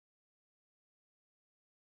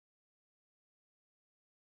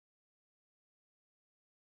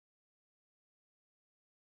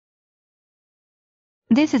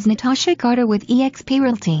This is Natasha Carter with eXp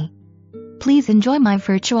Realty. Please enjoy my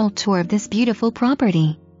virtual tour of this beautiful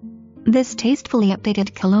property. This tastefully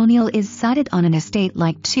updated Colonial is sited on an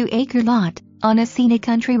estate-like 2-acre lot on a scenic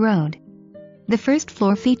country road. The first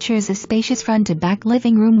floor features a spacious front-to-back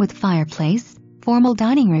living room with fireplace, formal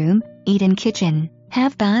dining room, eat-in kitchen,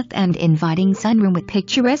 half-bath and inviting sunroom with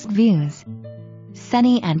picturesque views.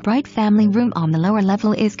 Sunny and bright family room on the lower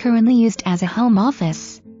level is currently used as a home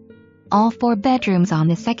office. All 4 bedrooms on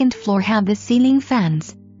the second floor have the ceiling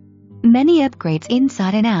fans. Many upgrades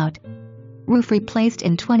inside and out. Roof replaced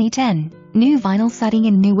in 2010, new vinyl siding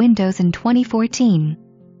and new windows in 2014.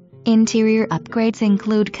 Interior upgrades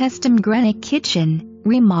include custom granite kitchen,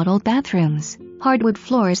 remodeled bathrooms, hardwood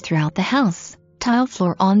floors throughout the house, tile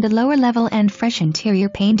floor on the lower level and fresh interior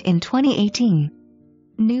paint in 2018.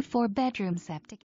 New 4-bedroom septic.